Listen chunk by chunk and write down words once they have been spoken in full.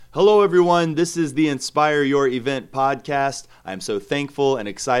Hello, everyone. This is the Inspire Your Event podcast. I'm so thankful and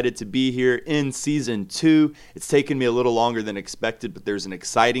excited to be here in season 2. It's taken me a little longer than expected, but there's an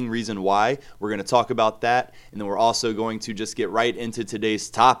exciting reason why. We're going to talk about that, and then we're also going to just get right into today's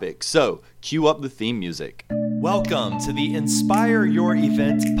topic. So, cue up the theme music. Welcome to the Inspire Your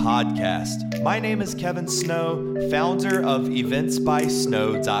Event podcast. My name is Kevin Snow, founder of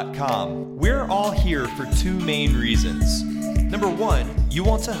eventsbysnow.com. We're all here for two main reasons. Number one, you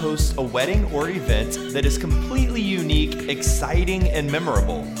want to host a wedding or event that is completely unique, exciting, and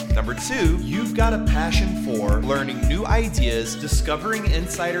memorable. Number two, you've got a passion for learning new ideas, discovering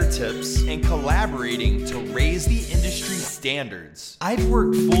insider tips, and collaborating to raise the industry standards. I've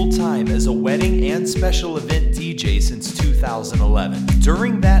worked full-time as a wedding and special event DJ since 2011.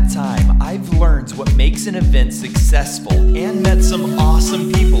 During that time, I've learned what makes an event successful and met some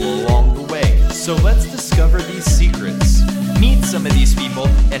awesome people along the way. So let's discover these secrets, meet some of these people,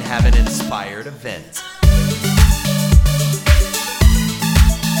 and have an inspired event.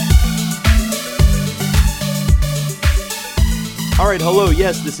 All right, hello.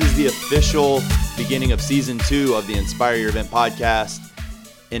 Yes, this is the official beginning of season 2 of the Inspire Your Event podcast.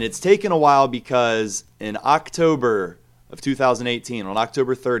 And it's taken a while because in October of 2018, on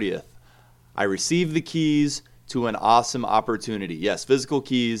October 30th, I received the keys to an awesome opportunity. Yes, physical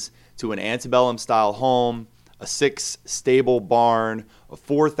keys to an antebellum style home, a 6-stable barn, a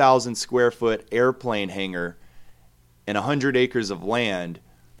 4,000 square foot airplane hangar, and 100 acres of land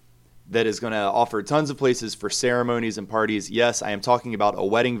that is going to offer tons of places for ceremonies and parties. Yes, I am talking about a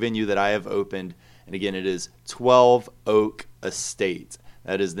wedding venue that I have opened, and again, it is 12 Oak Estate.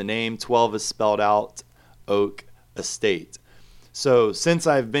 That is the name. 12 is spelled out, Oak Estate. So since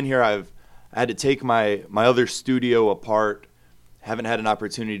I've been here, I had to take my other studio apart. Haven't had an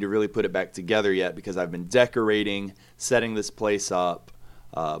opportunity to really put it back together yet because I've been decorating, setting this place up,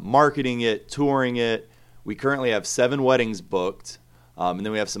 marketing it, touring it. We currently have 7 weddings booked, and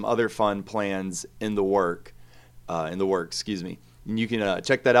then we have some other fun plans in the works. And you can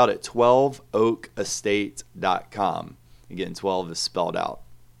check that out at 12oakestate.com. Again, 12 is spelled out.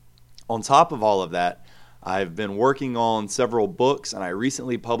 On top of all of that, I've been working on several books, and I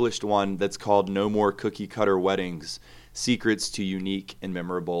recently published one that's called No More Cookie Cutter Weddings: Secrets to Unique and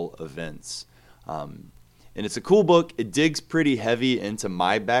Memorable Events. And it's a cool book. It digs pretty heavy into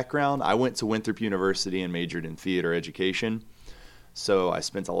my background. I went to Winthrop University and majored in theater education. So I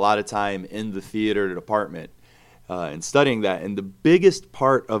spent a lot of time in the theater department and studying that. And the biggest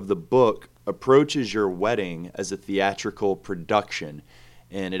part of the book approaches your wedding as a theatrical production.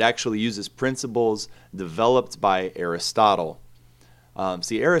 And it actually uses principles developed by Aristotle.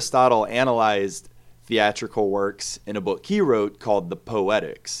 Aristotle analyzed theatrical works in a book he wrote called The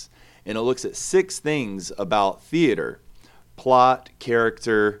Poetics. And it looks at 6 things about theater: plot,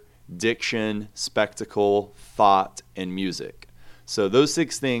 character, diction, spectacle, thought, and music. So those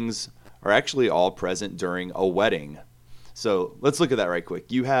 6 things are actually all present during a wedding. So let's look at that right quick.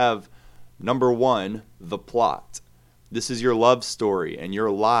 You have number 1, the plot. This is your love story and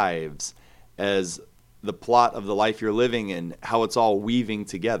your lives as the plot of the life you're living and how it's all weaving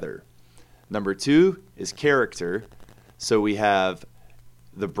together. Number 2 is character. So we have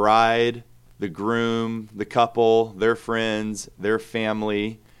the bride, the groom, the couple, their friends, their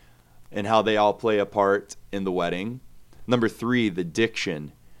family, and how they all play a part in the wedding. Number 3, the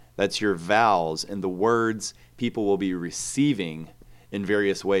diction. That's your vows and the words people will be receiving in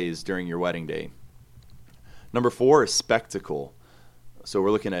various ways during your wedding day. Number 4 is spectacle. So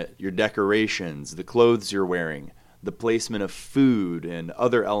we're looking at your decorations, the clothes you're wearing, the placement of food and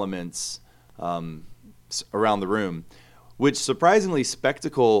other elements around the room, which surprisingly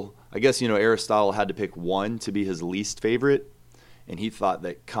spectacle, I guess, Aristotle had to pick one to be his least favorite, and he thought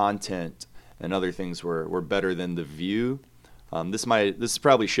that content and other things were better than the view. This has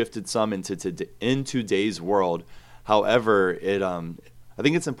probably shifted some in today's world. However, I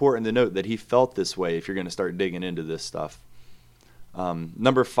think it's important to note that he felt this way if you're going to start digging into this stuff.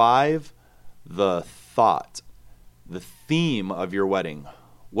 Number 5, the thought, the theme of your wedding.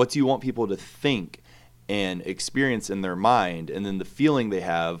 What do you want people to think and experience in their mind, and then the feeling they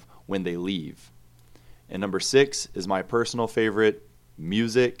have when they leave? And number 6 is my personal favorite,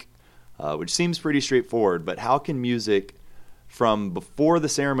 music, which seems pretty straightforward, but how can music from before the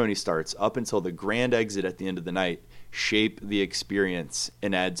ceremony starts up until the grand exit at the end of the night shape the experience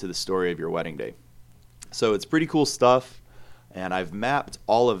and add to the story of your wedding day? So it's pretty cool stuff, and I've mapped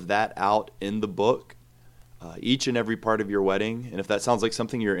all of that out in the book, each and every part of your wedding. And if that sounds like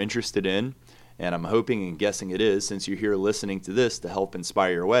something you're interested in, and I'm hoping and guessing it is since you're here listening to this to help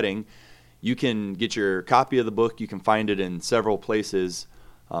inspire your wedding, you can get your copy of the book. You can find it in several places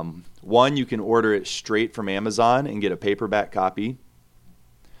One, you can order it straight from Amazon and get a paperback copy.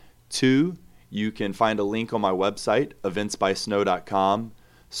 Two, you can find a link on my website, eventsbysnow.com.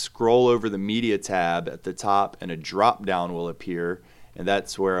 Scroll over the media tab at the top and a drop down will appear, and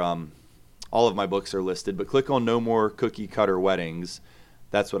that's where all of my books are listed. But click on No More Cookie Cutter Weddings.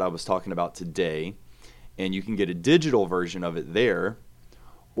 That's what I was talking about today. And you can get a digital version of it there.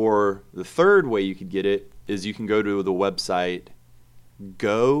 Or the third way you could get it is you can go to the website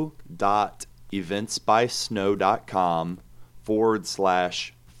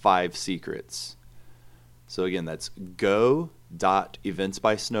go.eventsbysnow.com/5 secrets. So again, that's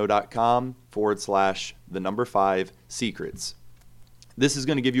go.eventsbysnow.com/5 secrets. This is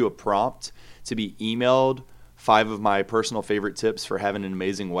going to give you a prompt to be emailed 5 of my personal favorite tips for having an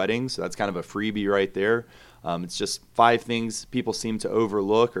amazing wedding. So that's kind of a freebie right there. It's just 5 things people seem to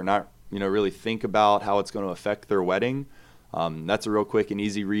overlook or not, really think about how it's going to affect their wedding. That's a real quick and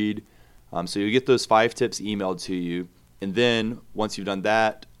easy read. So you get those 5 tips emailed to you. And then once you've done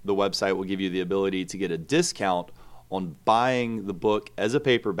that, the website will give you the ability to get a discount on buying the book as a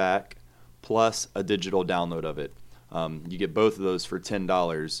paperback plus a digital download of it. You get both of those for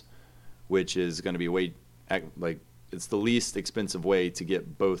 $10, which is going to be it's the least expensive way to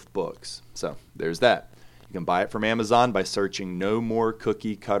get both books. So there's that. You can buy it from Amazon by searching No More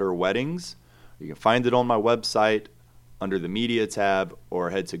Cookie Cutter Weddings. You can find it on my website under the media tab, or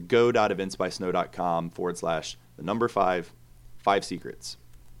head to go.eventsbysnow.com/5 secrets.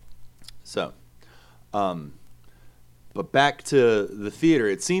 So, but back to the theater,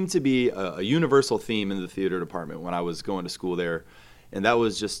 it seemed to be a universal theme in the theater department when I was going to school there, and that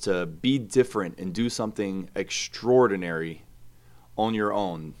was just to be different and do something extraordinary on your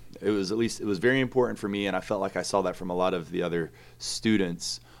own. It was very important for me, and I felt like I saw that from a lot of the other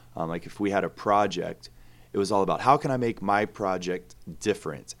students. Like if we had a project, it was all about how can I make my project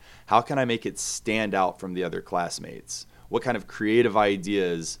different? How can I make it stand out from the other classmates? What kind of creative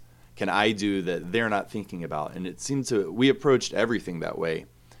ideas can I do that they're not thinking about? And we approached everything that way.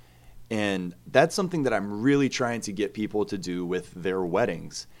 And that's something that I'm really trying to get people to do with their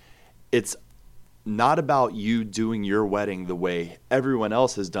weddings. It's not about you doing your wedding the way everyone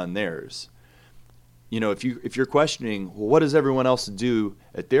else has done theirs. If you're questioning, well, what does everyone else do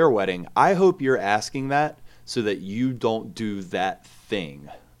at their wedding? I hope you're asking that so that you don't do that thing.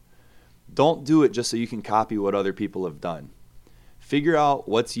 Don't do it just so you can copy what other people have done. Figure out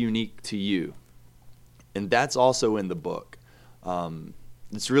what's unique to you. And that's also in the book.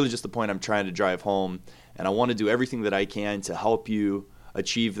 It's really just the point I'm trying to drive home. And I want to do everything that I can to help you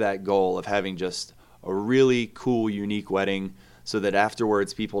achieve that goal of having just a really cool, unique wedding, so that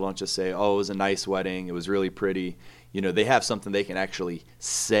afterwards people don't just say, oh, it was a nice wedding, it was really pretty. They have something they can actually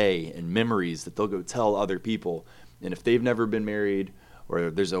say and memories that they'll go tell other people. And if they've never been married or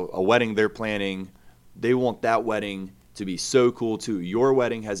there's a wedding they're planning, they want that wedding to be so cool too. Your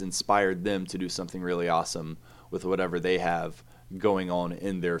wedding has inspired them to do something really awesome with whatever they have going on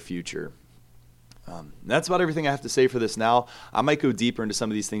in their future. That's about everything I have to say for this now. I might go deeper into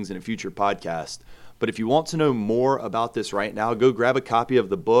some of these things in a future podcast. But if you want to know more about this right now, go grab a copy of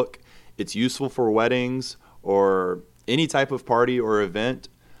the book. It's useful for weddings or any type of party or event.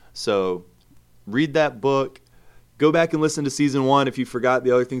 So read that book. Go back and listen to season 1 if you forgot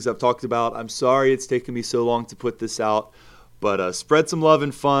the other things I've talked about. I'm sorry it's taken me so long to put this out. But spread some love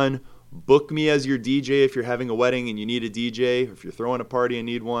and fun. Book me as your DJ if you're having a wedding and you need a DJ, or if you're throwing a party and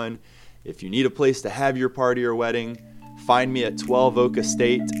need one. If you need a place to have your party or wedding, find me at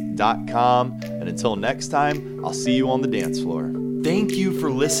 12oakestate.com. And until next time, I'll see you on the dance floor. Thank you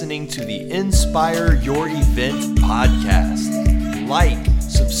for listening to the Inspire Your Event podcast. Like,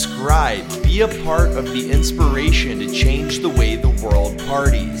 subscribe, be a part of the inspiration to change the way the world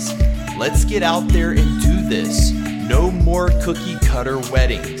parties. Let's get out there and do this. No more cookie cutter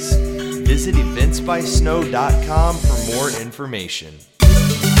weddings. Visit eventsbysnow.com for more information.